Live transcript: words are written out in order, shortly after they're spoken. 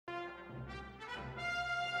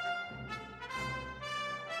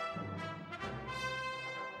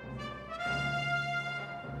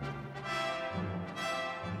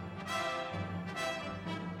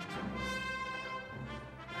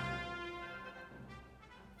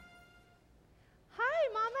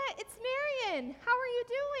Ryan, how are you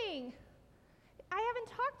doing? I haven't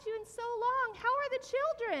talked to you in so long. How are the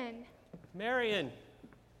children? Marion.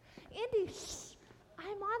 Indy, shh.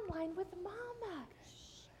 I'm online with Mama.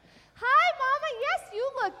 Shh. Hi, Mama. Yes, you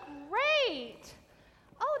look great.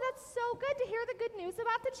 Oh, that's so good to hear the good news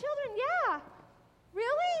about the children. Yeah.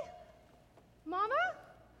 Really? Mama?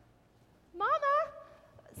 Mama?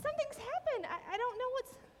 Something's happened. I don't know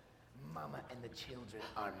what's... Mama and the children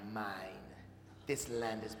are mine. This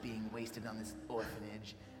land is being wasted on this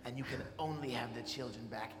orphanage, and you can only have the children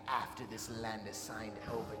back after this land is signed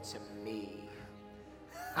over to me.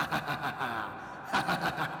 Indy,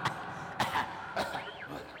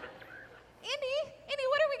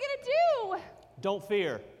 what are we going to do? Don't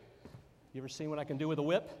fear. You ever seen what I can do with a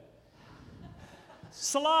whip?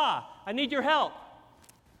 Salah, I need your help.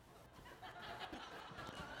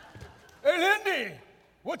 Hey, Lindy,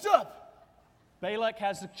 what's up? Balak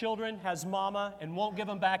has the children, has Mama, and won't give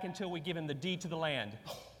them back until we give him the deed to the land.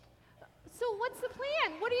 So what's the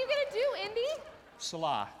plan? What are you going to do, Indy?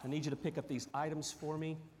 Salah, I need you to pick up these items for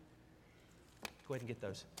me. Go ahead and get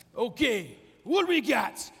those. Okay, what we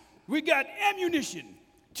got? We got ammunition,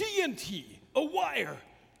 TNT, a wire,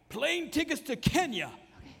 plane tickets to Kenya,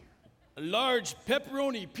 a large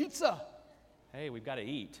pepperoni pizza. Hey, we've got to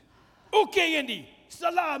eat. Okay, Indy,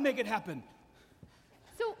 Salah, make it happen.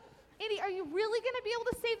 So, Indy, are you really going to be able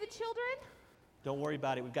to save the children? Don't worry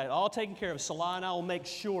about it. We've got it all taken care of. Salah and I will make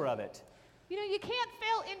sure of it. You know, you can't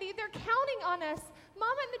fail, Indy. They're counting on us.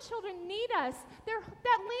 Mama and the children need us.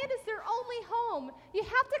 That land is their only home. You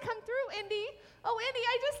have to come through, Indy. Oh, Indy,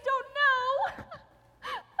 I just don't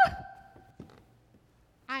know.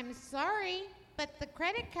 I'm sorry, but the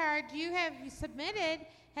credit card you have submitted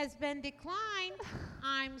has been declined.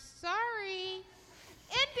 I'm sorry.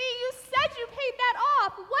 Indy, you said you paid that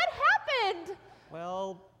off. What happened?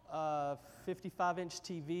 Well, 55-inch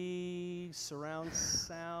TV, surround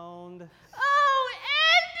sound. Oh,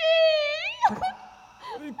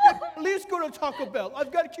 Indy! At least go to Taco Bell.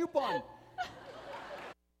 I've got a coupon.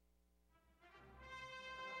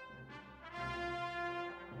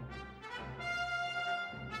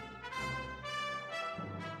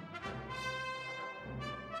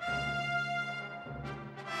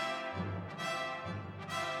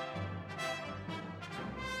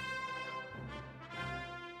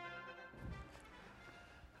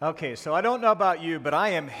 Okay, so I don't know about you, but I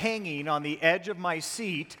am hanging on the edge of my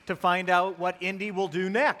seat to find out what Indy will do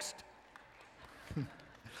next.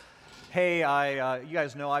 Hey, you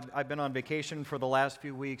guys know I've been on vacation for the last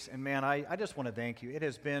few weeks, and man, I just want to thank you. It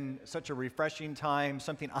has been such a refreshing time,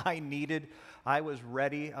 something I needed. I was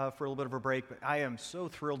ready for a little bit of a break, but I am so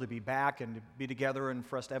thrilled to be back and to be together and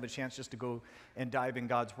for us to have a chance just to go and dive in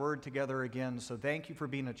God's Word together again. So thank you for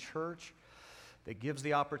being a church that gives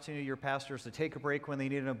the opportunity to your pastors to take a break when they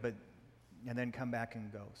need them, and then come back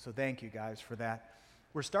and go. So thank you guys for that.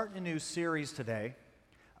 We're starting a new series today.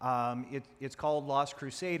 It's called Lost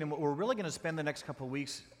Crusade, and what we're really going to spend the next couple of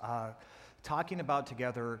weeks talking about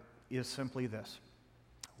together is simply this.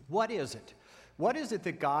 What is it? What is it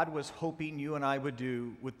that God was hoping you and I would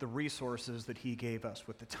do with the resources that He gave us,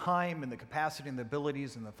 with the time and the capacity and the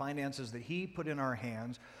abilities and the finances that He put in our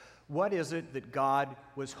hands? What is it that God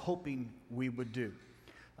was hoping we would do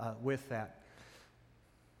with that?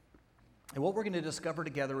 And what we're going to discover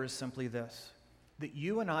together is simply this, that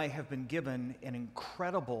you and I have been given an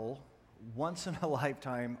incredible,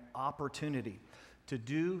 once-in-a-lifetime opportunity to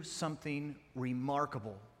do something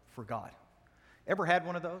remarkable for God. Ever had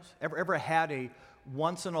one of those? Ever had a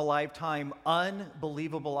once-in-a-lifetime,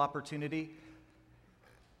 unbelievable opportunity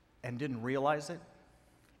and didn't realize it?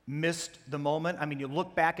 Missed the moment? I mean, you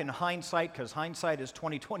look back in hindsight, because hindsight is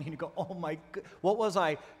 20/20, and you go, oh my God, what was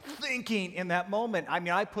I thinking in that moment? I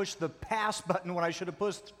mean, I pushed the pass button when I should have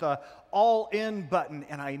pushed the all-in button,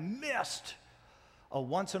 and I missed a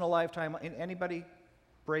once-in-a-lifetime. Anybody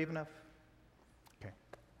brave enough? Okay.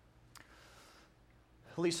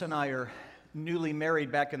 Lisa and I are newly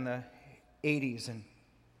married back in the 80s, and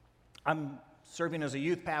I'm serving as a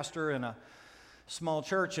youth pastor in a small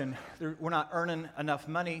church, and we're not earning enough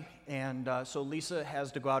money, and so Lisa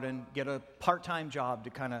has to go out and get a part-time job to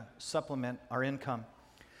kind of supplement our income.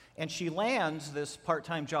 And she lands this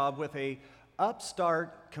part-time job with a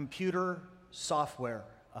upstart computer software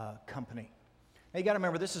company. Now you got to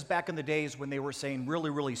remember, this is back in the days when they were saying really,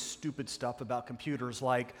 really stupid stuff about computers,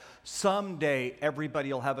 like someday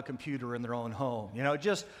everybody will have a computer in their own home. You know,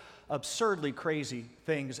 just absurdly crazy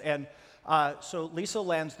things. And so Lisa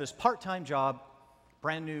lands this part-time job,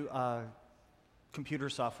 brand new computer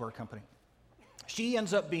software company. She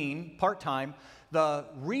ends up being, part-time, the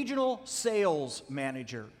regional sales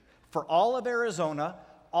manager for all of Arizona,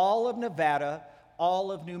 all of Nevada,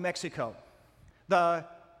 all of New Mexico. The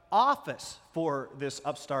office for this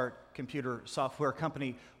upstart computer software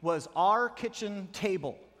company was our kitchen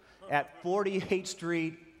table at 48th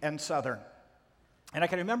Street and Southern. And I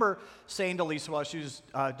can remember saying to Lisa while she was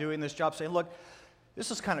doing this job, saying, look, this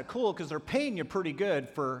is kind of cool because they're paying you pretty good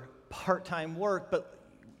for part-time work, but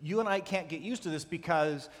you and I can't get used to this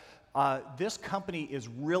because this company is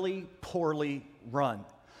really poorly run.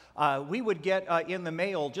 We would get in the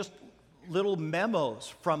mail just little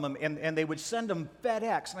memos from them, and they would send them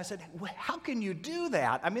FedEx. And I said, how can you do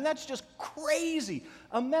that? I mean, that's just crazy.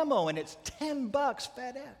 A memo, and it's $10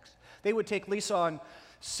 FedEx. They would take Lisa on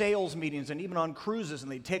sales meetings and even on cruises,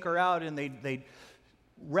 and they'd take her out, and they'd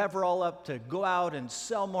rev her all up to go out and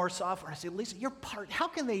sell more software. I said, Lisa, how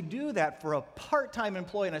can they do that for a part-time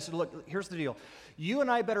employee? And I said, look, here's the deal. You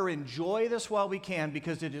and I better enjoy this while we can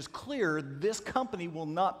because it is clear this company will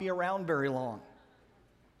not be around very long.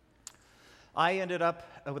 I ended up,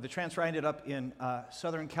 with the transfer, I ended up in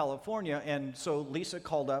Southern California, and so Lisa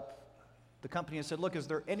called up the company and said, look, is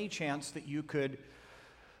there any chance that you could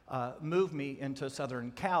move me into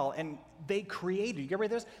Southern Cal? And they created, you get ready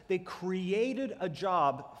for this? They created a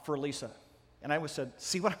job for Lisa. And I said,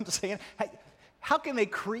 see what I'm saying? How can they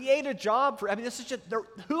create a job for, I mean, this is just,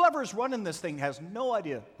 whoever's running this thing has no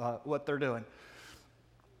idea what they're doing.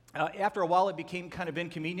 After a while, it became kind of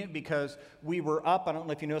inconvenient because we were up, I don't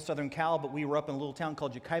know if you know Southern Cal, but we were up in a little town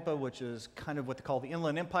called Yucaipa, which is kind of what they call the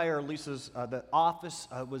Inland Empire. Lisa's, the office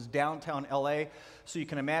was downtown LA, so you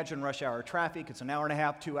can imagine rush hour traffic. It's an hour and a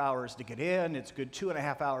half, 2 hours to get in. It's a good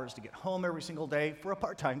 2.5 hours to get home every single day for a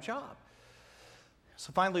part-time job.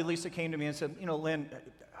 So finally, Lisa came to me and said, you know, Lynn,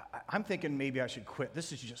 I'm thinking maybe I should quit.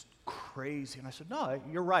 This is just crazy. And I said, no,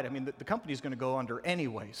 you're right. I mean, the company's going to go under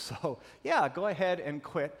anyway. So, yeah, go ahead and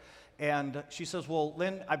quit. And she says, well,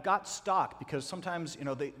 Lynn, I've got stock because sometimes, you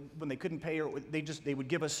know, when they couldn't pay her, they would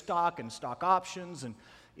give us stock and stock options, and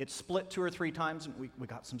it split 2 or 3 times, and we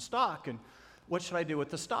got some stock. And what should I do with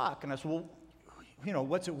the stock? And I said, well, you know,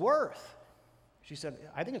 what's it worth? She said,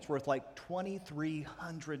 I think it's worth like $2,300.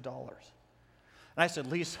 And I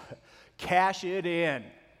said, Lisa, cash it in.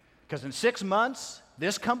 Because in 6 months,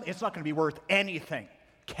 this company, it's not going to be worth anything.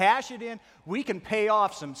 Cash it in. We can pay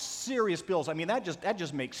off some serious bills. I mean, that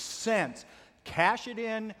just makes sense. Cash it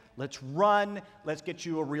in. Let's run. Let's get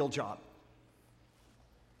you a real job.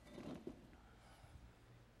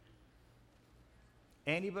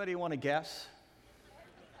 Anybody want to guess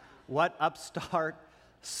what upstart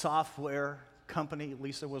software company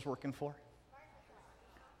Lisa was working for?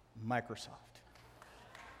 Microsoft.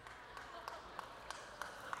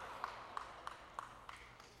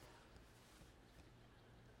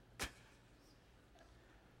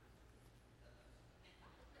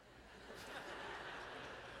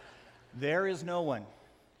 There is no one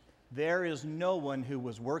who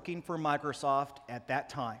was working for Microsoft at that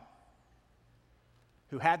time,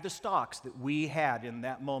 who had the stocks that we had in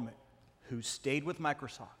that moment, who stayed with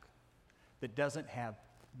Microsoft, that doesn't have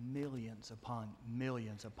millions upon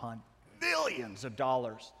millions upon billions of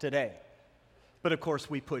dollars today. But of course,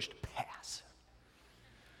 we pushed pass.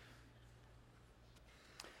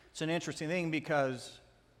 It's an interesting thing because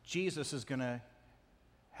Jesus is going to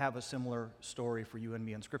have a similar story for you and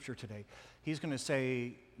me in Scripture today. He's going to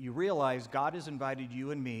say, you realize God has invited you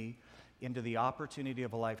and me into the opportunity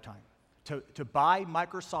of a lifetime to buy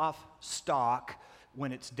Microsoft stock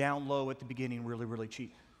when it's down low at the beginning, really, really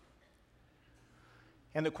cheap.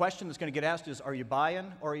 And the question that's going to get asked is, are you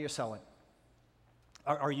buying or are you selling?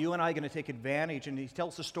 Are you and I going to take advantage? And he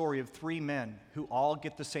tells the story of 3 men who all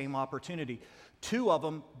get the same opportunity. 2 of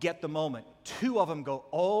them get the moment. 2 of them go,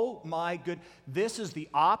 oh my good, this is the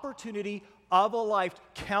opportunity of a life.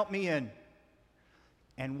 Count me in.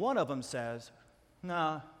 And one of them says,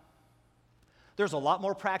 nah, there's a lot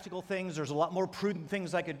more practical things. There's a lot more prudent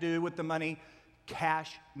things I could do with the money.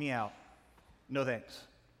 Cash me out. No thanks.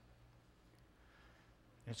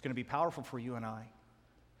 And it's going to be powerful for you and I.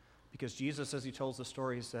 Because Jesus, as he tells the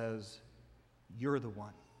story, says, you're the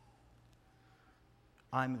one.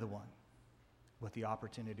 I'm the one with the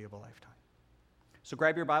opportunity of a lifetime. So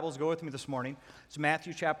grab your Bibles, go with me this morning. It's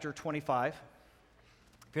Matthew chapter 25.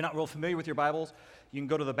 If you're not real familiar with your Bibles, you can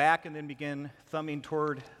go to the back and then begin thumbing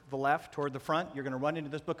toward the left, toward the front. You're going to run into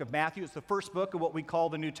this book of Matthew. It's the first book of what we call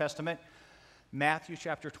the New Testament, Matthew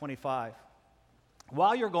chapter 25.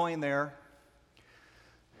 While you're going there,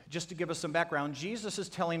 just to give us some background, Jesus is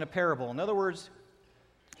telling a parable. In other words,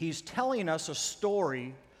 he's telling us a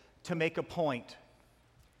story to make a point.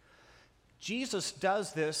 Jesus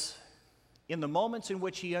does this in the moments in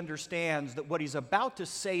which he understands that what he's about to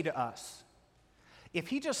say to us, if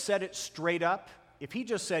he just said it straight up, if he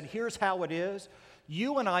just said, here's how it is,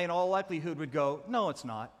 you and I in all likelihood would go, no, it's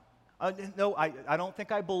not. No, I don't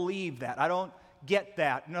think I believe that. I don't get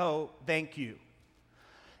that. No, thank you.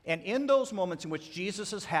 And in those moments in which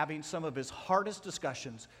Jesus is having some of his hardest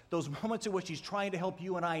discussions, those moments in which he's trying to help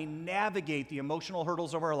you and I navigate the emotional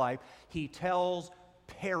hurdles of our life, he tells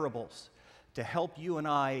parables to help you and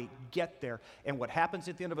I get there. And what happens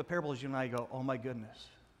at the end of a parable is you and I go, oh my goodness,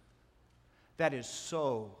 that is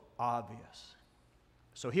so obvious.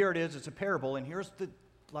 So here it is, it's a parable, and here's the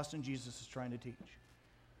lesson Jesus is trying to teach.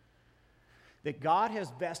 That God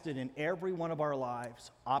has vested in every one of our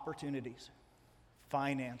lives opportunities,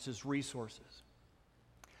 finances, resources.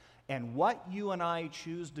 And what you and I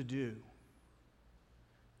choose to do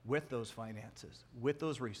with those finances, with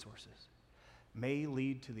those resources, may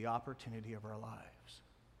lead to the opportunity of our lives.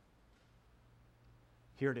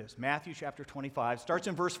 Here it is, Matthew chapter 25, starts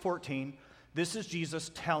in verse 14. This is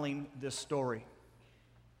Jesus telling this story.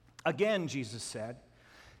 Again, Jesus said,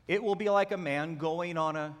 it will be like a man going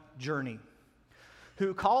on a journey,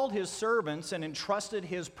 who called his servants and entrusted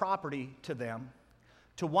his property to them.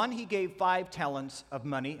 To one he gave 5 talents of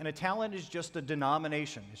money, and a talent is just a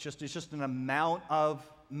denomination. It's just an amount of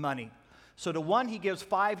money. So to one he gives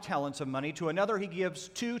 5 talents of money, to another he gives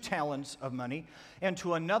 2 talents of money, and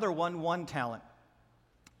to another 1 talent,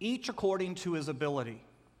 each according to his ability.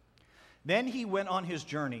 Then he went on his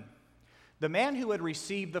journey. The man who had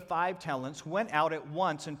received the 5 talents went out at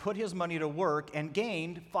once and put his money to work and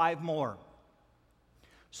gained 5 more.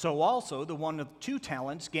 So also the one with 2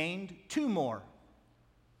 talents gained 2 more.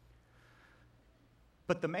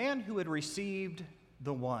 But the man who had received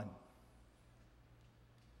the 1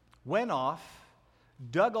 went off,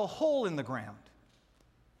 dug a hole in the ground,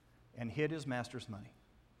 and hid his master's money.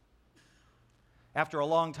 After a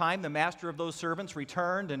long time, the master of those servants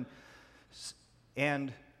returned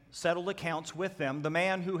and settled accounts with them. The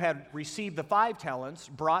man who had received the 5 talents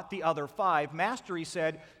brought the other 5. Master, he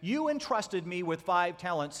said, you entrusted me with 5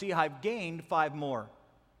 talents. See, I've gained 5 more.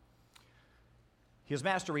 His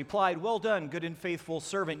master replied, well done, good and faithful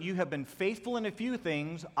servant. You have been faithful in a few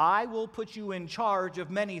things. I will put you in charge of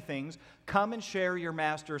many things. Come and share your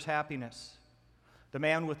master's happiness. The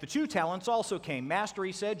man with the 2 talents also came. Master,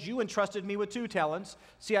 he said, you entrusted me with 2 talents.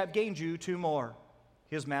 See, I've gained you 2 more.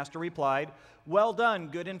 His master replied, well done,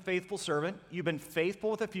 good and faithful servant. You've been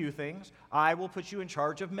faithful with a few things. I will put you in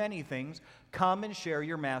charge of many things. Come and share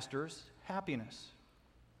your master's happiness.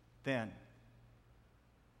 Then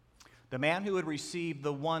the man who had received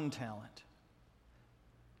the 1 talent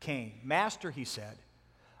came. Master, he said,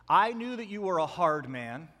 I knew that you were a hard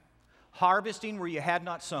man, harvesting where you had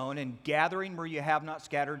not sown and gathering where you have not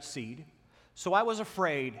scattered seed. So I was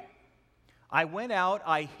afraid. I went out,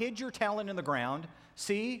 I hid your talent in the ground.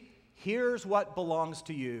 See, here's what belongs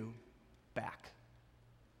to you back.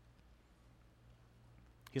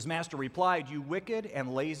 His master replied, you wicked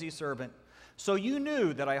and lazy servant. So you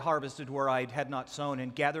knew that I harvested where I had not sown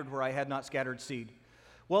and gathered where I had not scattered seed.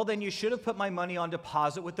 Well, then you should have put my money on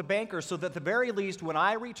deposit with the banker, so that at the very least when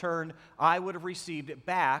I returned, I would have received it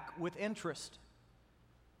back with interest.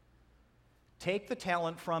 Take the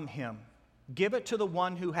talent from him. Give it to the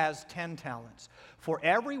one who has 10 talents. For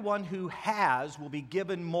everyone who has will be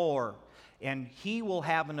given more, and he will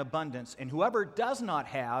have an abundance. And whoever does not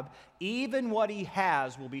have, even what he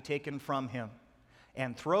has will be taken from him.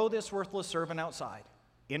 And throw this worthless servant outside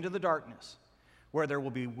into the darkness, where there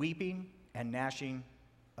will be weeping and gnashing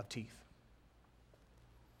of teeth.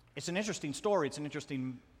 It's an interesting story. It's an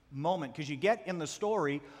interesting moment, because you get in the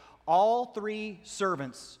story all 3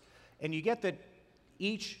 servants, and you get that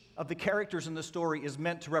each of the characters in the story is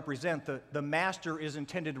meant to represent, the master is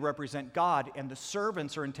intended to represent God, and the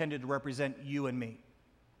servants are intended to represent you and me.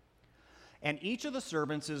 And each of the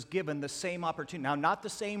servants is given the same opportunity. Now, not the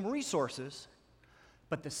same resources,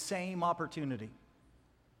 but the same opportunity.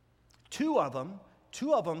 Two of them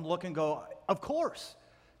look and go, of course,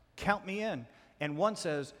 count me in. And one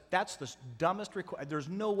says, that's the dumbest request. There's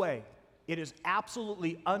no way. It is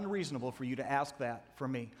absolutely unreasonable for you to ask that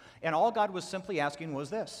from me. And all God was simply asking was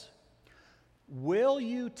this: will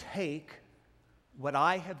you take what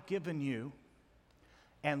I have given you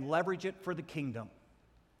and leverage it for the kingdom?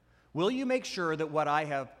 Will you make sure that what I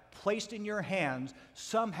have placed in your hands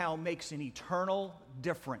somehow makes an eternal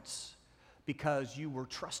difference because you were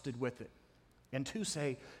trusted with it? And 2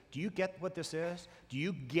 say, do you get what this is? Do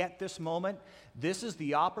you get this moment? This is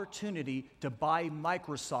the opportunity to buy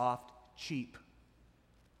Microsoft cheap.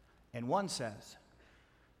 And 1 says,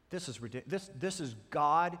 this is ridiculous. This is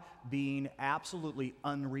God being absolutely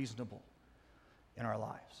unreasonable in our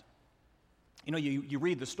lives. You know, you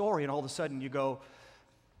read the story and all of a sudden you go,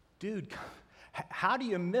 dude, How do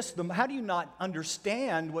you miss them? How do you not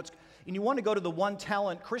understand what's, and you want to go to the one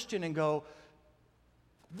talent Christian and go,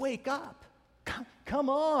 wake up, come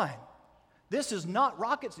on. This is not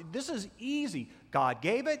rocket science. This is easy. God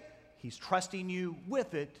gave it. He's trusting you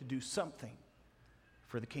with it to do something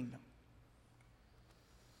for the kingdom.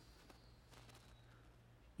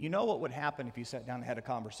 You know what would happen if you sat down and had a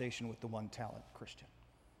conversation with the one talent Christian?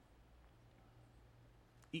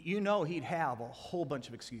 You know he'd have a whole bunch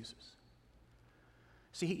of excuses.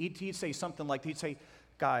 See, he'd say something like, he'd say,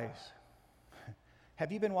 guys,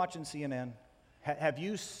 have you been watching CNN? Have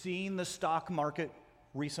you seen the stock market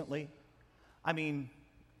recently? I mean,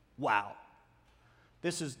 wow.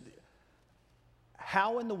 This is,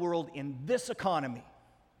 how in the world in this economy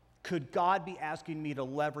could God be asking me to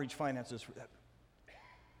leverage finances for that?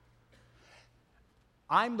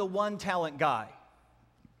 I'm the one talent guy.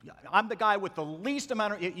 I'm the guy with the least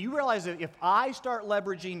amount of, you realize that if I start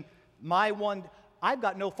leveraging my one, I've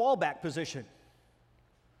got no fallback position.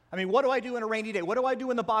 I mean, what do I do in a rainy day? What do I do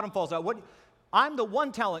when the bottom falls out? I'm the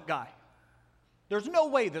one talent guy. There's no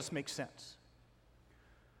way this makes sense.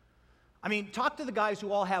 I mean, talk to the guys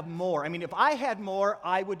who all have more. I mean, if I had more,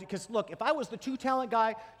 I would, because look, if I was the two talent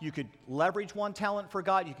guy, you could leverage one talent for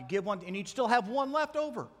God, you could give one, and you'd still have one left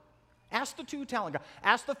over. Ask the two talent guy.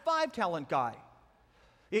 Ask the five talent guy.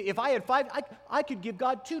 If I had five, I could give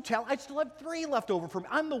God two talent. I'd still have three left over for me.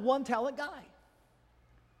 I'm the one talent guy.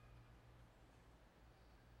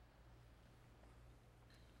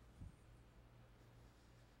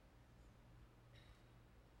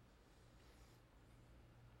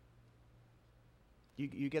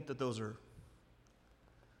 You get that those are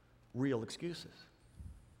real excuses.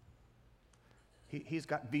 He's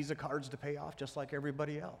got Visa cards to pay off just like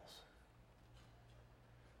everybody else.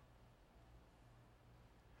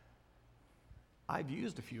 I've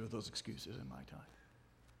used a few of those excuses in my time.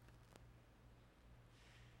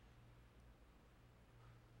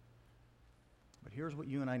 But here's what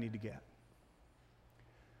you and I need to get.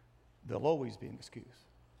 There'll always be an excuse.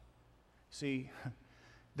 See,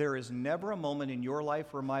 there is never a moment in your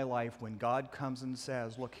life or my life when God comes and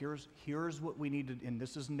says, look, here's what we need to, and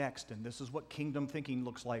this is next, and this is what kingdom thinking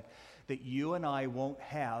looks like, that you and I won't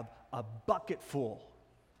have a bucket full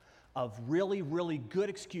of really, really good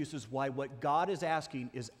excuses why what God is asking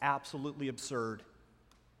is absolutely absurd.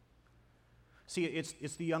 See,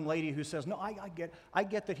 it's the young lady who says, no, I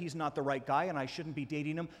get that he's not the right guy and I shouldn't be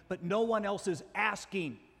dating him, but no one else is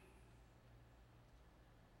asking.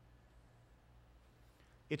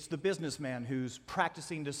 It's the businessman who's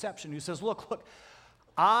practicing deception who says, look,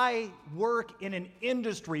 I work in an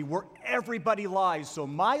industry where everybody lies, so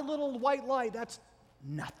my little white lie, that's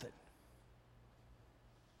nothing.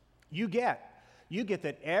 You get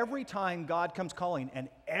that every time God comes calling and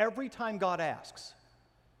every time God asks,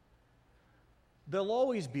 there'll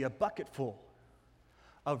always be a bucket full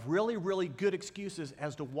of really, really good excuses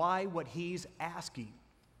as to why what he's asking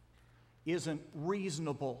isn't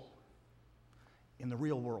reasonable in the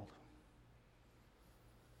real world.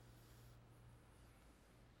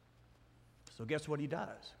 So guess what he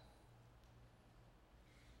does?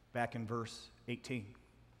 Back in verse 18.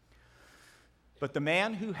 But the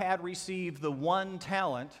man who had received the one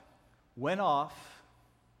talent went off,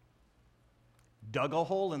 dug a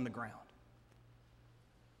hole in the ground,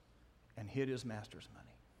 and hid his master's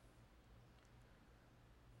money.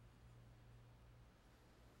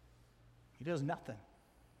 He does nothing.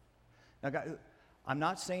 Now, God, I'm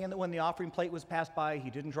not saying that when the offering plate was passed by, he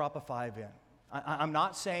didn't drop a 5 in. I'm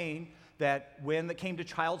not saying that when it came to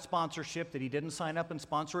child sponsorship that he didn't sign up and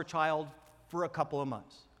sponsor a child for a couple of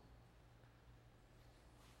months.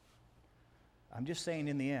 I'm just saying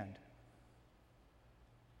in the end,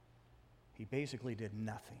 he basically did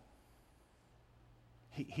nothing.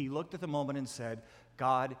 He looked at the moment and said,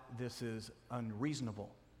 God, this is unreasonable.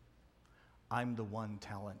 I'm the one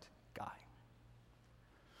talent guy.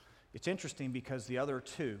 It's interesting because the other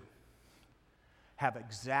two have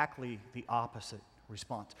exactly the opposite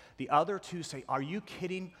response. The other two say, are you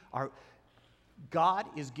kidding? God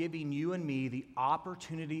is giving you and me the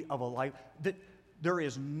opportunity of a life that there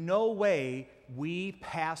is no way we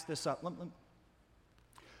pass this up.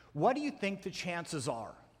 What do you think the chances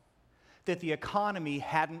are that the economy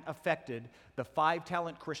hadn't affected the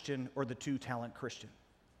 5-talent Christian or the 2-talent Christian?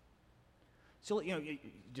 So,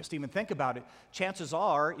 just even think about it. Chances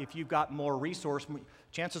are, if you've got more resource,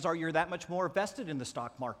 chances are you're that much more vested in the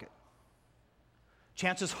stock market.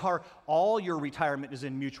 Chances are all your retirement is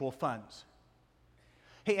in mutual funds.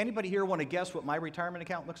 Hey, anybody here want to guess what my retirement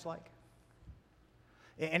account looks like?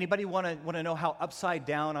 Anybody want to know how upside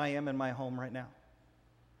down I am in my home right now?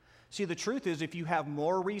 See, the truth is if you have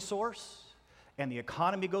more resource and the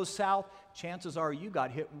economy goes south, chances are you got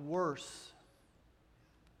hit worse.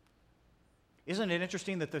 Isn't it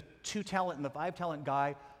interesting that the 2-talent and the 5-talent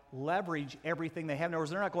guy leverage everything they have? In other words,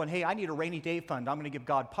 they're not going, hey, I need a rainy day fund. I'm going to give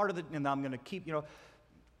God part of it, and I'm going to keep,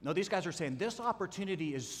 No, these guys are saying, this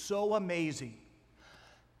opportunity is so amazing.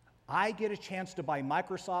 I get a chance to buy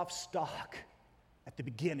Microsoft stock at the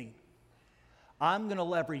beginning. I'm going to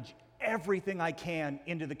leverage everything I can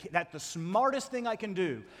into the smartest thing I can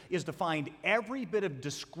do is to find every bit of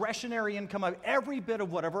discretionary income, every bit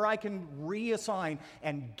of whatever I can reassign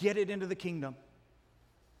and get it into the kingdom.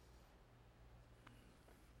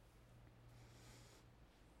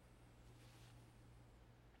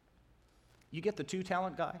 You get the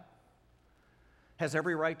 2-talent guy, has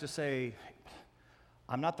every right to say,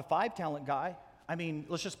 I'm not the 5-talent guy. I mean,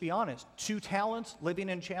 let's just be honest. 2 talents living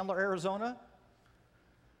in Chandler, Arizona?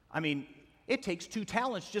 I mean, it takes 2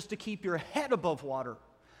 talents just to keep your head above water.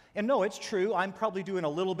 And no, it's true, I'm probably doing a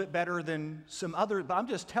little bit better than some other, but I'm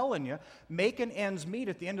just telling you, making ends meet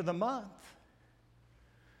at the end of the month.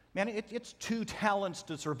 Man, it's 2 talents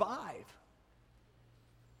to survive.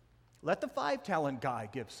 Let the 5-talent guy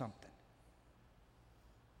give something.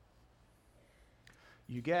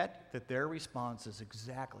 You get that their response is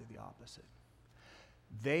exactly the opposite.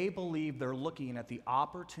 They believe they're looking at the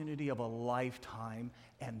opportunity of a lifetime,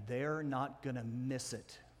 and they're not going to miss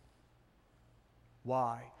it.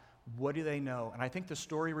 Why? What do they know? And I think the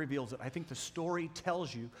story reveals it. I think the story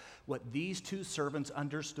tells you what these 2 servants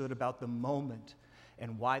understood about the moment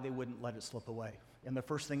and why they wouldn't let it slip away. And the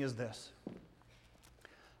first thing is this.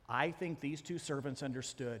 I think these 2 servants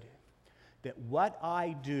understood that what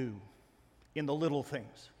I do in the little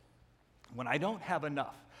things, when I don't have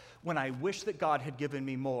enough, when I wish that God had given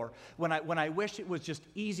me more, when I wish it was just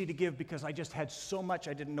easy to give because I just had so much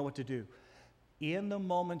I didn't know what to do, in the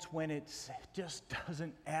moments when it just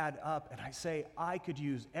doesn't add up and I say, I could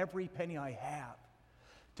use every penny I have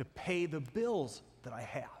to pay the bills that I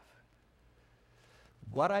have,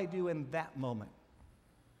 what I do in that moment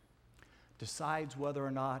decides whether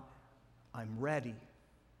or not I'm ready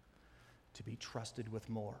to be trusted with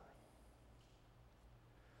more.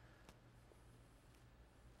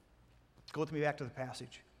 Go with me back to the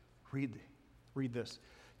passage. Read this.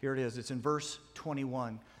 Here it is. It's in verse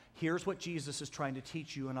 21. Here's what Jesus is trying to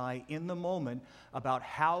teach you and I in the moment about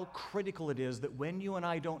how critical it is that when you and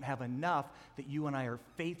I don't have enough, that you and I are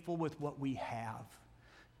faithful with what we have.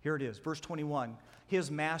 Here it is, verse 21. His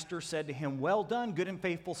master said to him, well done, good and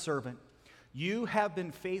faithful servant. You have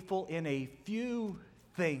been faithful in a few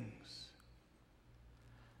things.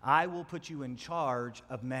 I will put you in charge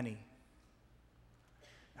of many.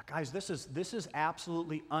 Guys, this is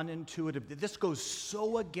absolutely unintuitive. This goes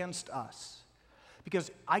so against us.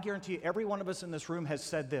 Because I guarantee you, every one of us in this room has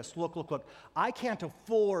said this. Look, I can't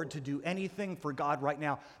afford to do anything for God right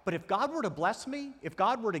now. But if God were to bless me, if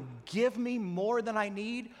God were to give me more than I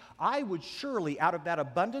need, I would surely, out of that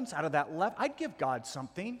abundance, out of that left, I'd give God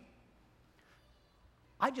something.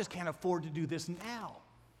 I just can't afford to do this now.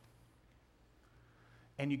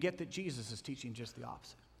 And you get that Jesus is teaching just the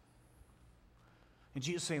opposite. And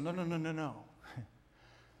Jesus is saying, no.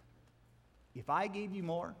 If I gave you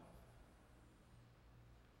more,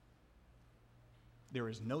 there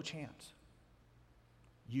is no chance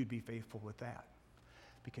you'd be faithful with that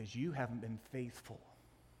because you haven't been faithful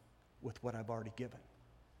with what I've already given.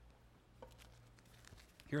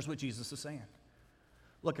 Here's what Jesus is saying.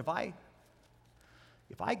 Look, if I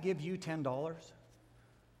give you $10,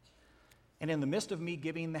 and in the midst of me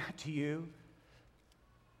giving that to you,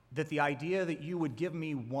 that the idea that you would give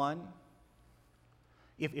me $1,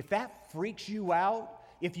 if that freaks you out,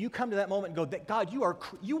 if you come to that moment and go, God, you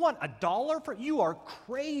want $1 for, you are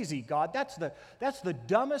crazy, God. That's the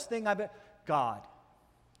dumbest thing I've ever, God,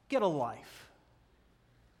 get a life.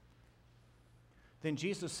 Then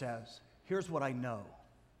Jesus says, here's what I know.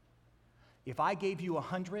 If I gave you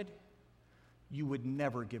 100, you would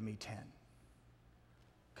never give me 10,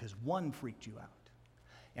 because 1 freaked you out.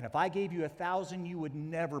 And if I gave you 1,000, you would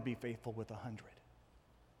never be faithful with 100,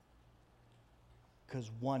 because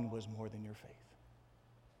 1 was more than your faith.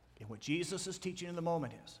 And what Jesus is teaching in the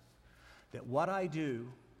moment is that what I do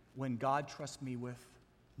when God trusts me with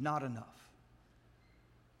not enough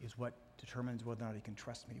is what determines whether or not he can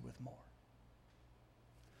trust me with more.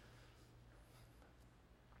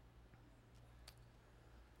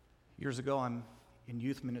 Years ago, I'm in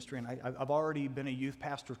youth ministry, and I've already been a youth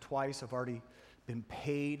pastor twice. I've already been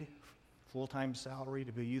paid full-time salary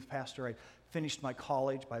to be a youth pastor. I finished my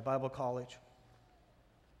college, my Bible college,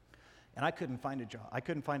 and I couldn't find a job. I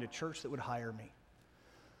couldn't find a church that would hire me.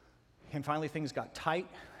 And finally, things got tight,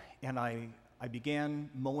 and I I began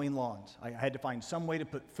mowing lawns. I had to find some way to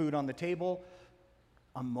put food on the table.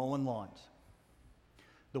 I'm mowing lawns.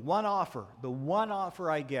 The one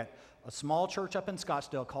offer I get, a small church up in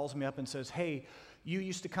Scottsdale calls me up and says, hey, you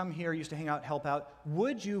used to come here, used to hang out, help out.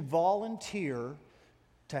 Would you volunteer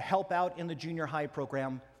to help out in the junior high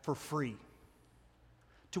program for free?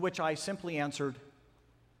 To which I simply answered,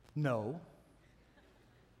 no.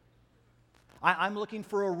 I'm looking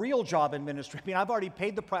for a real job in ministry. I mean, I've already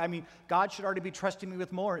paid the price. I mean, God should already be trusting me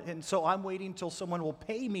with more, and so I'm waiting until someone will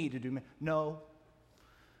pay me to do. No.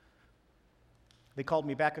 They called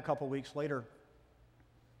me back a couple weeks later,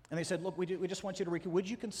 and they said, look, we just want you to, would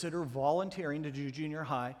you consider volunteering to do junior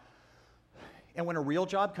high? And when a real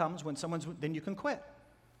job comes, then you can quit.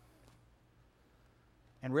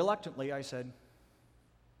 And reluctantly, I said,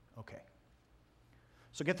 okay.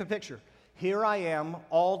 So get the picture. Here I am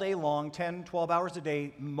all day long, 10, 12 hours a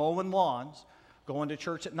day, mowing lawns, going to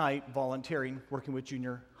church at night, volunteering, working with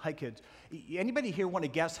junior high kids. Anybody here want to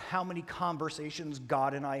guess how many conversations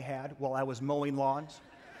God and I had while I was mowing lawns?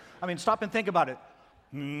 I mean, stop and think about it.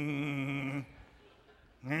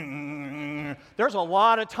 There's a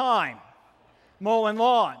lot of time mowing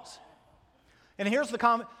lawns. And here's the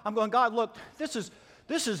comment. I'm going, God, look, this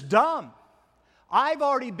is dumb. I've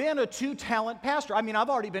already been a 2-talent pastor. I mean, I've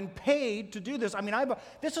already been paid to do this. I mean,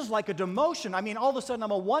 this is like a demotion. I mean, all of a sudden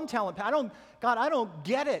I'm a 1-talent pastor. God, I don't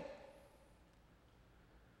get it.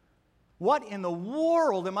 What in the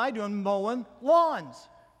world am I doing mowing lawns?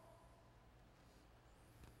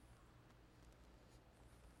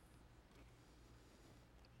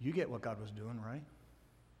 You get what God was doing, right?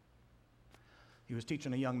 He was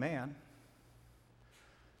teaching a young man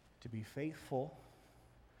to be faithful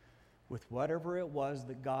with whatever it was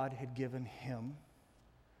that God had given him,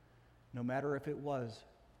 no matter if it was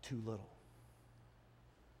too little,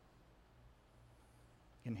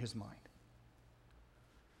 in his mind.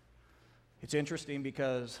 It's interesting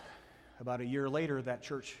because about a year later, that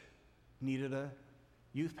church needed a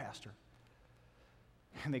youth pastor.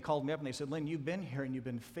 And they called me up and they said, Lynn, you've been here and you've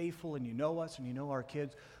been faithful and you know us and you know our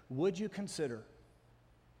kids. Would you consider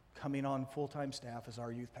coming on full-time staff as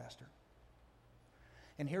our youth pastor?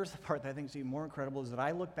 And here's the part that I think is even more incredible is that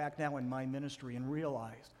I look back now in my ministry and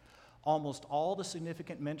realize almost all the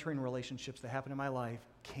significant mentoring relationships that happened in my life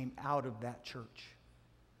came out of that church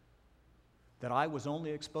that I was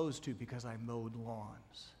only exposed to because I mowed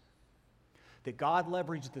lawns. That God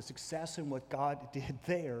leveraged the success in what God did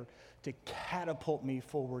there to catapult me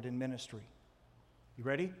forward in ministry. You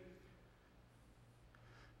ready?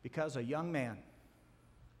 Because a young man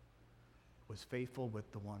was faithful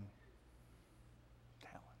with the one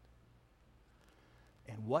talent.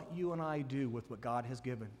 And what you and I do with what God has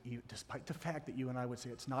given, despite the fact that you and I would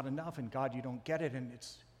say it's not enough and God, you don't get it, and it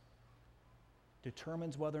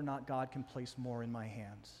determines whether or not God can place more in my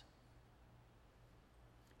hands.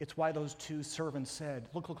 It's why those 2 servants said,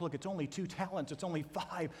 look, it's only 2 talents, it's only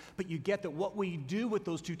 5, but you get that what we do with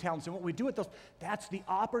those 2 talents and what we do with those, that's the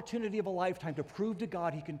opportunity of a lifetime to prove to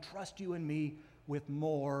God He can trust you and me with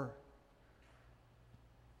more.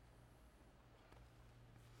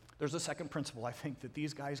 There's a second principle, I think, that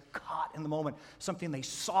these guys caught in the moment, something they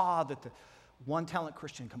saw that the 1-talent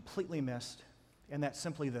Christian completely missed, and that's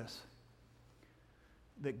simply this,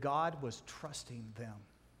 that God was trusting them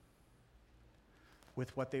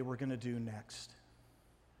with what they were going to do next.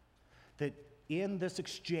 That in this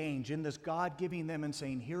exchange, in this God giving them and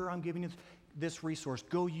saying, here I'm giving you this resource,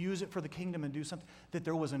 go use it for the kingdom and do something, that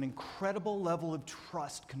there was an incredible level of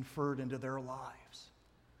trust conferred into their lives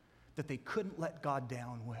that they couldn't let God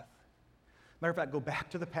down with. Matter of fact, go back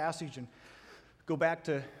to the passage and go back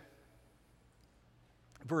to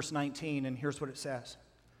verse 19, and here's what it says.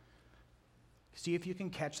 See if you can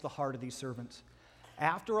catch the heart of these servants.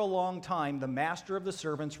 After a long time, the master of the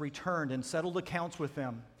servants returned and settled accounts with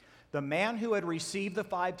them. The man who had received the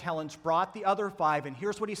 5 talents brought the other 5, and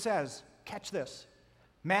here's what he says. Catch this.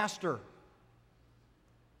 Master,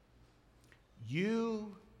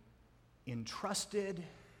 you entrusted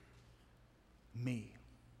me.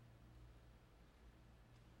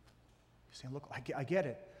 He's saying, look, I get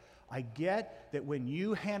it. I get that when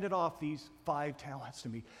you handed off these 5 talents to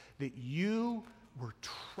me, that you were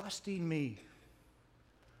trusting me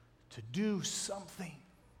to do something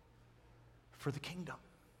for the kingdom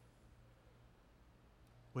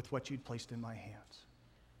with what you'd placed in my hands.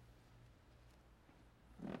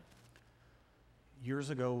 Years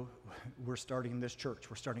ago, we're starting this church.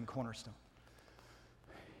 We're starting Cornerstone.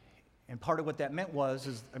 And part of what that meant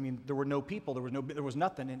there were no people. There was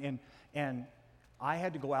nothing. And I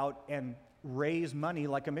had to go out and raise money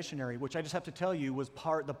like a missionary, which I just have to tell you was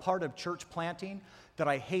the part of church planting that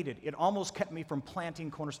I hated. It almost kept me from planting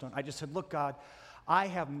Cornerstone. I just said, look, God, I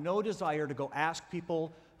have no desire to go ask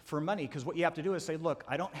people for money, because what you have to do is say, look,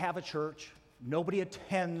 I don't have a church. Nobody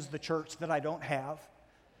attends the church that I don't have,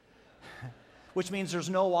 which means there's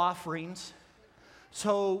no offerings.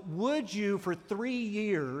 So would you, for 3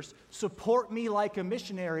 years, support me like a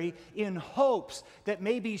missionary in hopes that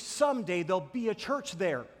maybe someday there'll be a church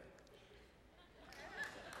there?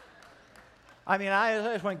 I mean,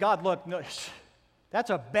 I just went, God, look, no, that's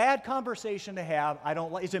a bad conversation to have. I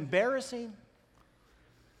don't like. It's embarrassing.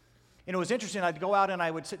 And it was interesting. I'd go out and I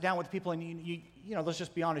would sit down with people, and you know, let's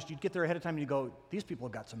just be honest. You'd get there ahead of time, and you go, these people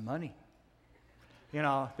have got some money. You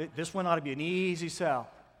know, this one ought to be an easy sell.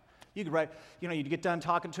 You could write, you know, you'd get done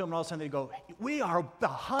talking to them, and all of a sudden they'd go, we are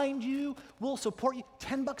behind you. We'll support you.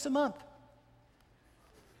 $10 a month.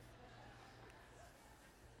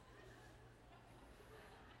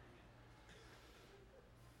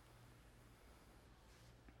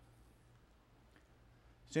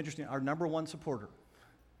 It's interesting. Our number one supporter,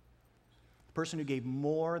 the person who gave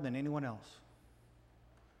more than anyone else,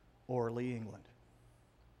 Orly, England.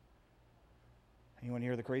 Anyone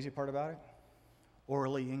hear the crazy part about it?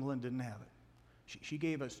 Orly, England didn't have it. She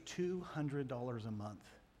gave us $200 a month.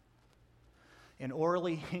 And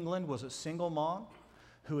Orly, England was a single mom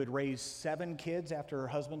who had raised 7 kids after her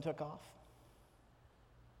husband took off.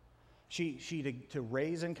 She to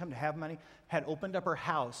raise income, to have money, had opened up her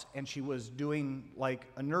house, and she was doing like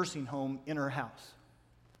a nursing home in her house.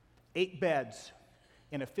 8 beds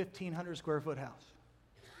in a 1,500 square foot house.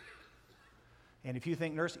 And if you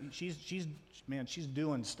think nursing, she's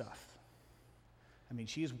doing stuff. I mean,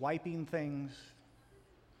 she's wiping things,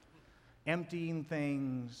 emptying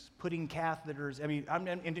things, putting catheters. I mean,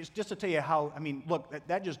 and just to tell you how, I mean, look,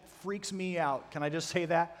 that just freaks me out. Can I just say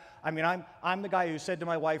that? I mean, I'm the guy who said to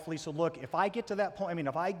my wife, Lisa, look, if I get to that point, I mean,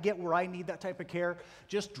 if I get where I need that type of care,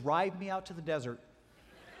 just drive me out to the desert.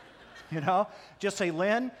 You know? Just say,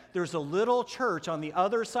 Lynn, there's a little church on the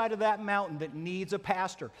other side of that mountain that needs a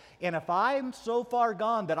pastor. And if I'm so far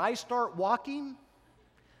gone that I start walking,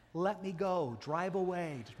 let me go. Drive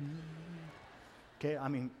away. Okay, I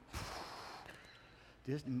mean,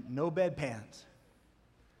 just no bedpans.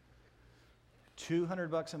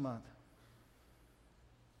 $200 a month.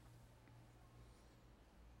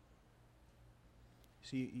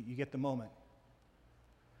 See, you get the moment.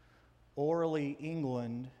 Orly,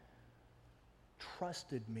 England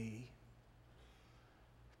trusted me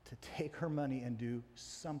to take her money and do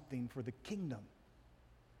something for the kingdom.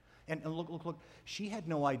 And look, she had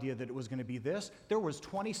no idea that it was going to be this. There was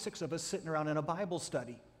 26 of us sitting around in a Bible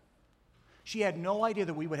study. She had no idea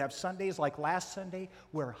that we would have Sundays like last Sunday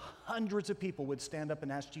where hundreds of people would stand up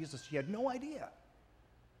and ask Jesus. She had no idea.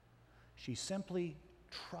 She simply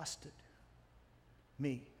trusted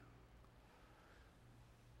me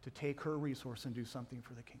to take her resource and do something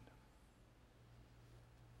for the kingdom.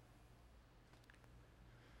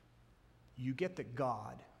 You get that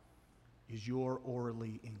God is your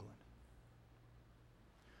Orly, England.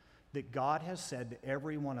 That God has said to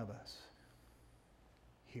every one of us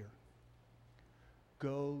here,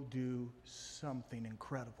 go do something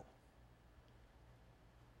incredible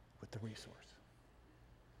with the resource.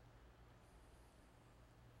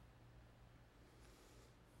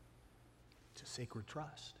 It's a sacred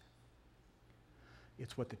trust.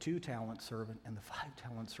 It's what the 2-talent servant and the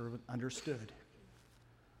 5-talent servant understood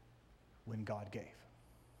when God gave.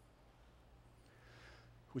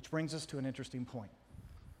 Which brings us to an interesting point.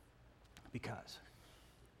 Because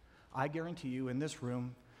I guarantee you in this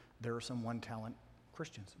room, there are some 1-talent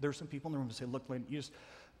Christians. There are some people in the room who say, look, Lynn,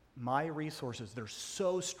 my resources, they're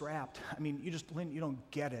so strapped. I mean, Lynn, you don't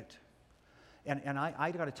get it. And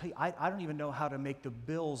I got to tell you, I don't even know how to make the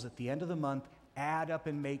bills at the end of the month add up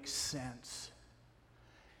and make sense.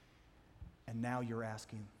 And now you're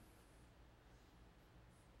asking.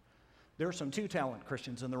 There are some 2-talent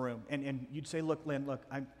Christians in the room. And you'd say, look, Lynn, look,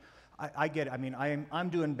 I get it. I mean, I'm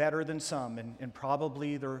doing better than some. And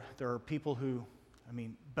probably there are people who,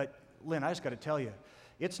 but Lynn, I just got to tell you,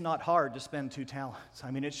 it's not hard to spend 2 talents.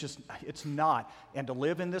 I mean, it's not. And to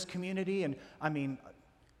live in this community, and I mean,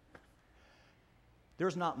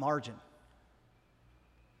 there's not margin.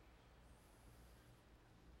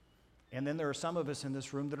 And then there are some of us in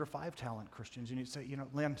this room that are 5-talent Christians. And you say,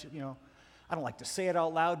 Lynn, I don't like to say it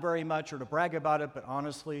out loud very much or to brag about it, but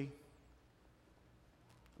honestly,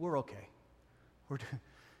 we're okay.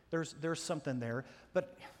 There's something there.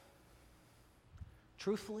 But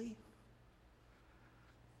truthfully,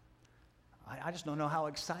 I just don't know how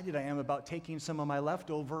excited I am about taking some of my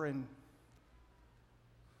leftover and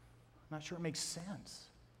not sure it makes sense.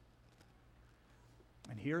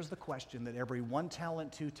 And here's the question that every 1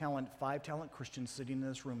 talent, 2 talent, 5 talent Christian sitting in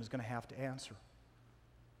this room is going to have to answer.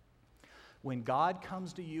 When God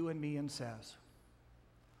comes to you and me and says,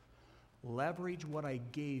 leverage what I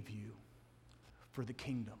gave you for the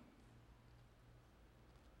kingdom,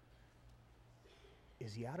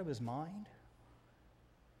 is he out of his mind?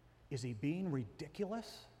 Is he being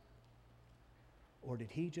ridiculous? Or did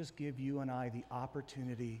he just give you and I the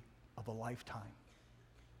opportunity of a lifetime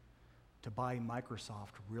to buy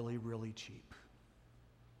Microsoft really, really cheap?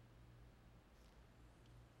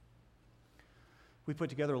 We put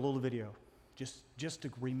together a little video just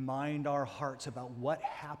to remind our hearts about what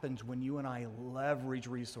happens when you and I leverage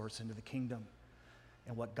resource into the kingdom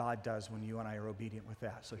and what God does when you and I are obedient with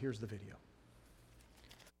that. So here's the video.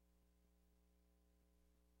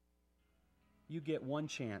 You get one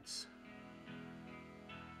chance.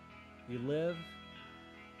 You live,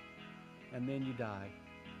 and then you die.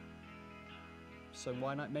 So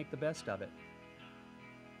why not make the best of it?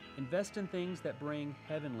 Invest in things that bring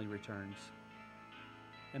heavenly returns.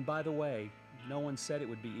 And by the way, no one said it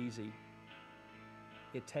would be easy.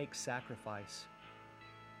 It takes sacrifice.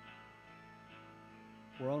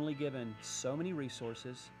 We're only given so many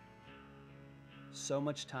resources, so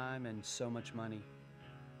much time, and so much money.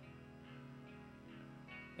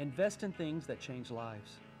 Invest in things that change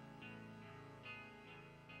lives.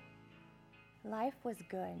 Life was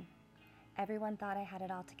good. Everyone thought I had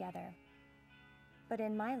it all together. But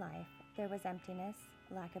in my life, there was emptiness,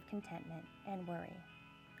 lack of contentment, and worry.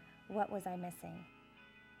 What was I missing?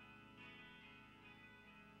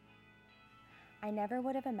 I never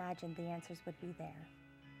would have imagined the answers would be there.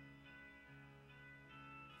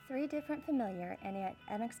 3 different familiar and yet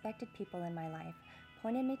unexpected people in my life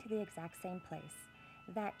pointed me to the exact same place.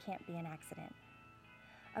 That can't be an accident.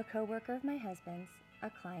 A coworker of my husband's, a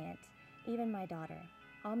client, even my daughter,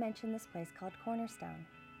 all mentioned this place called Cornerstone.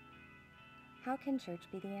 How can church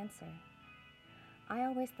be the answer? I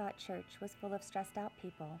always thought church was full of stressed out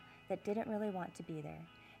people that didn't really want to be there,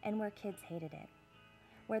 and where kids hated it.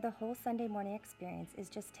 Where the whole Sunday morning experience is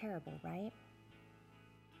just terrible, right?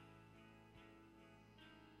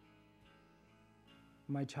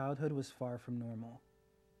 My childhood was far from normal.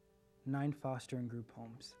 9 foster and group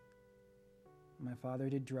homes. My father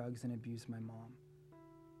did drugs and abused my mom.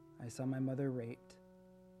 I saw my mother raped.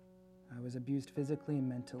 I was abused physically and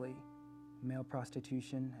mentally. Male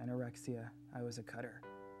prostitution, anorexia, I was a cutter.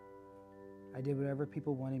 I did whatever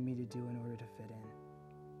people wanted me to do in order to fit in.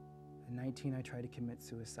 At 19, I tried to commit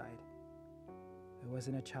suicide. It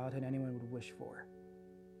wasn't a childhood anyone would wish for.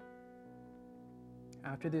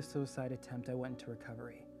 After this suicide attempt, I went into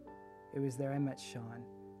recovery. It was there I met Sean.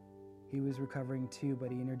 He was recovering too,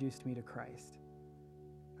 but he introduced me to Christ.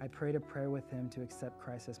 I prayed a prayer with him to accept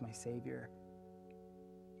Christ as my Savior.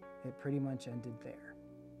 It pretty much ended there.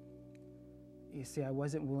 You see, I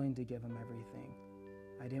wasn't willing to give him everything.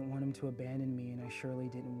 I didn't want him to abandon me, and I surely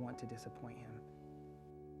didn't want to disappoint him.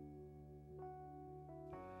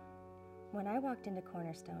 When I walked into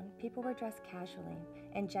Cornerstone, people were dressed casually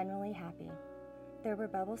and generally happy. There were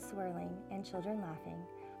bubbles swirling and children laughing,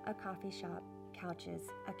 a coffee shop, couches,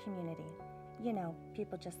 a community. You know,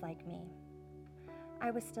 people just like me.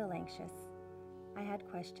 I was still anxious. I had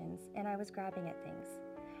questions, and I was grabbing at things.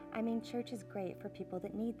 I mean, church is great for people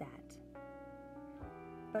that need that.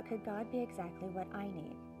 But could God be exactly what I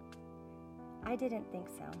need? I didn't think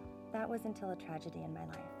so. That was until a tragedy in my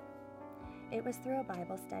life. It was through a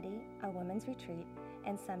Bible study, a women's retreat,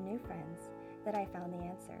 and some new friends that I found the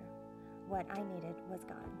answer. What I needed was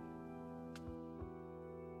God.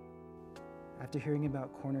 After hearing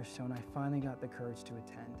about Cornerstone, I finally got the courage to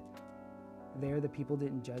attend. There, the people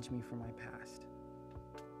didn't judge me for my past.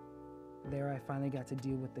 There, I finally got to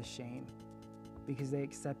deal with the shame. Because they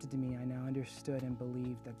accepted me, I now understood and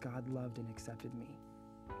believed that God loved and accepted me.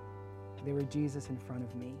 They were Jesus in front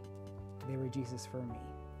of me. They were Jesus for me.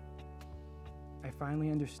 I finally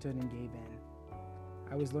understood and gave in.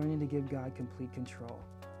 I was learning to give God complete control.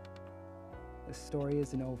 The story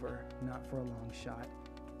isn't over, not for a long shot,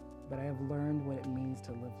 but I have learned what it means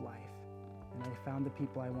to live life, and I found the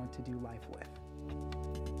people I want to do life with.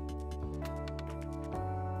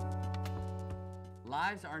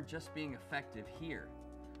 Lives aren't just being effective here,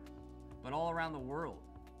 but all around the world.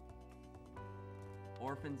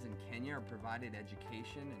 Orphans in Kenya are provided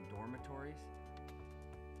education in dormitories.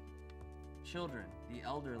 Children, the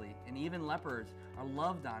elderly, and even lepers are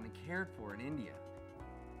loved on and cared for in India.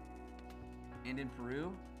 And in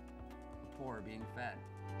Peru, the poor are being fed.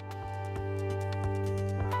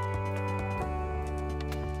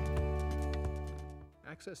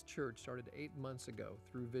 Access Church started 8 months ago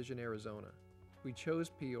through Vision Arizona. We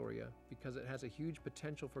chose Peoria because it has a huge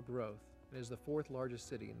potential for growth and is the 4th largest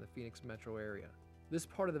city in the Phoenix metro area. This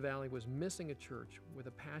part of the valley was missing a church with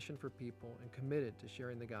a passion for people and committed to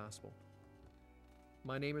sharing the gospel.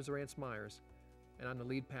 My name is Rance Myers, and I'm the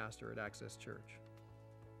lead pastor at Access Church.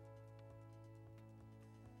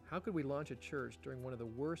 How could we launch a church during one of the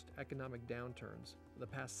worst economic downturns of the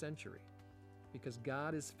past century? Because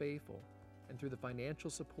God is faithful, and through the financial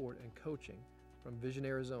support and coaching from Vision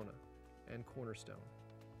Arizona and Cornerstone,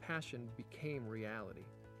 passion became reality.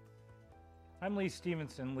 I'm Lee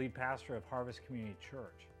Stevenson, lead pastor of Harvest Community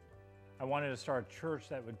Church. I wanted to start a church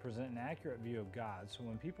that would present an accurate view of God, so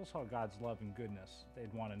when people saw God's love and goodness,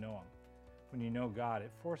 they'd want to know Him. When you know God,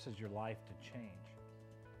 it forces your life to change.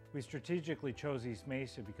 We strategically chose East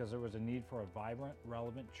Mesa because there was a need for a vibrant,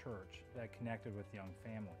 relevant church that connected with young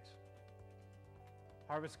families.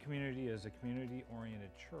 Harvest Community is a community-oriented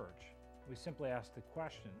church. We simply ask the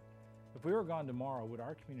question, if we were gone tomorrow, would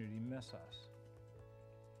our community miss us?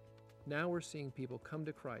 Now we're seeing people come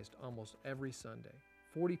to Christ almost every Sunday,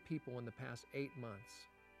 40 people in the past 8 months.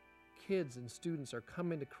 Kids and students are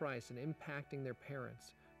coming to Christ and impacting their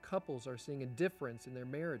parents. Couples are seeing a difference in their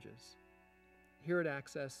marriages. Here at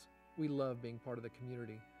Access, we love being part of the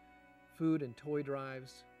community. Food and toy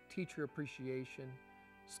drives, teacher appreciation,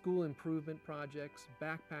 school improvement projects,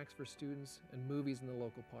 backpacks for students, and movies in the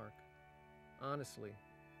local park. Honestly,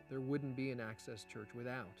 there wouldn't be an Access Church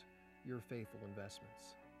without your faithful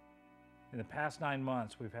investments. In the past 9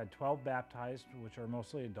 months, we've had 12 baptized, which are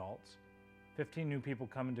mostly adults, 15 new people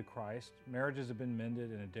coming to Christ, marriages have been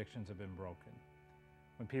mended, and addictions have been broken.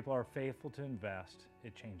 When people are faithful to invest,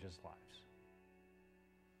 it changes lives.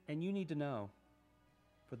 And you need to know,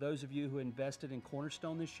 for those of you who invested in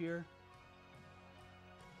Cornerstone this year,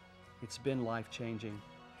 it's been life-changing.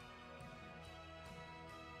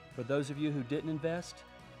 For those of you who didn't invest,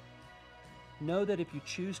 know that if you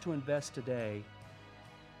choose to invest today,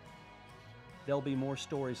 there'll be more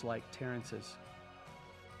stories like Terrence's,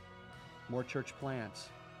 more church plants,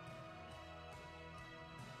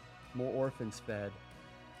 more orphans fed.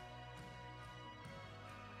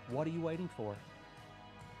 What are you waiting for?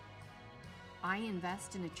 I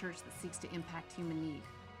invest in a church that seeks to impact human need.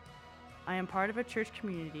 I am part of a church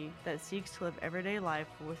community that seeks to live everyday life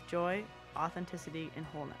with joy, authenticity, and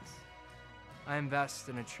wholeness. I invest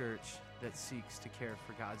in a church that seeks to care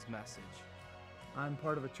for God's message. I'm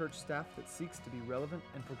part of a church staff that seeks to be relevant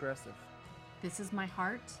and progressive. This is my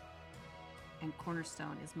heart, and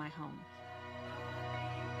Cornerstone is my home.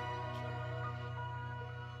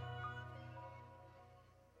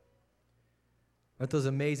 Aren't those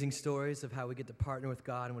amazing stories of how we get to partner with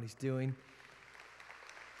God and what He's doing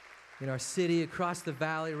in our city, across the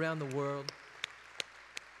valley, around the world?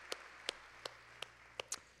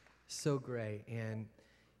 So great. And,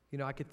 I could